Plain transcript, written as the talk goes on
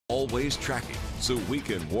Always tracking so we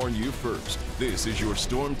can warn you first. This is your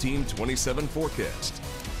Storm Team 27 forecast.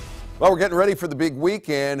 Well, we're getting ready for the big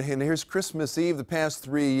weekend, and here's Christmas Eve. The past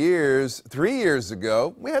 3 years, 3 years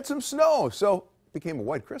ago, we had some snow, so it became a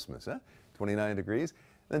white Christmas, huh? 29 degrees.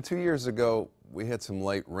 Then 2 years ago, we had some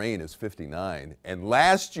light rain. It's 59. And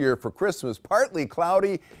last year for Christmas, partly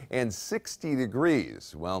cloudy and 60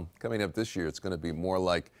 degrees. Well, coming up this year, it's going to be more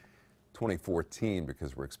like 2014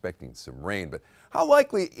 because we're expecting some rain. But how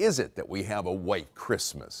likely is it that we have a white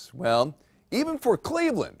Christmas? Well, even for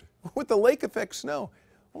Cleveland, with the lake effect snow,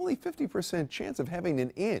 only 50% chance of having an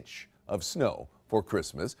inch of snow for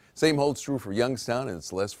Christmas. Same holds true for Youngstown, and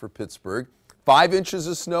it's less for Pittsburgh. 5 inches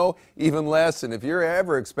of snow, even less. And if you're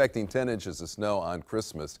ever expecting 10 inches of snow on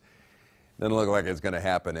Christmas, it doesn't look like it's going to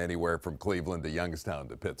happen anywhere from Cleveland to Youngstown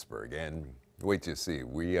to Pittsburgh. And wait till you see,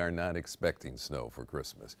 we are not expecting snow for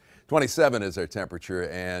Christmas. 27 is our temperature,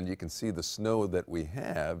 and you can see the snow that we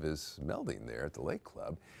have is melting there at the Lake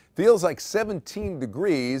Club. Feels like 17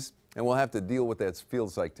 degrees, and we'll have to deal with that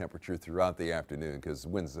feels like temperature throughout the afternoon because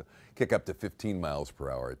winds kick up to 15 miles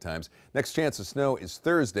per hour at times. Next chance of snow is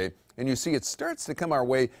Thursday, and you see it starts to come our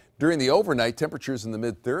way during the overnight. Temperatures in the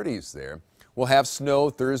mid-30s there. We'll have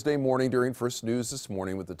snow Thursday morning during first news this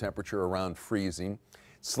morning with the temperature around freezing.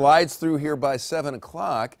 Slides through here by 7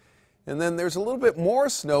 o'clock, and then there's a little bit more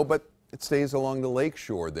snow, but it stays along the lake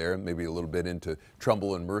shore there, maybe a little bit into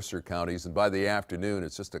Trumbull and Mercer counties, and by the afternoon,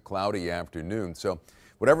 it's just a cloudy afternoon. So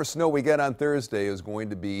whatever snow we get on Thursday is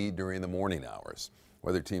going to be during the morning hours.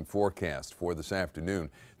 Weather team forecast for this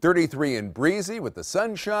afternoon. 33 and breezy with the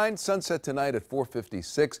sunshine. Sunset tonight at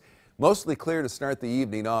 4:56. Mostly clear to start the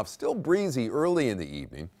evening off. Still breezy early in the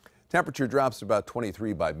evening. Temperature drops to about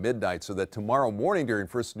 23 by midnight, so that tomorrow morning during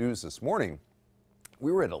first news this morning,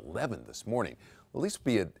 we were at 11 this morning. We'll at least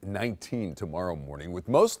be at 19 tomorrow morning with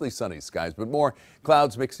mostly sunny skies, but more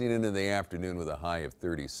clouds mixing in the afternoon with a high of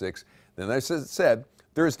 36. Then, as I said,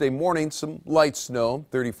 Thursday morning, some light snow,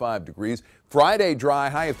 35 degrees. Friday, dry,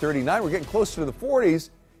 high of 39. We're getting closer to the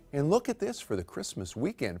 40s. And look at this for the Christmas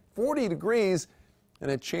weekend, 40 degrees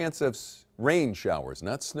and a chance of rain showers,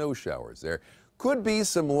 not snow showers there. Could be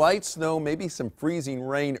some light snow, maybe some freezing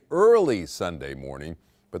rain early Sunday morning,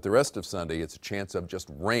 but the rest of Sunday, it's a chance of just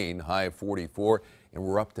rain, high of 44, and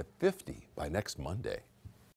we're up to 50 by next Monday.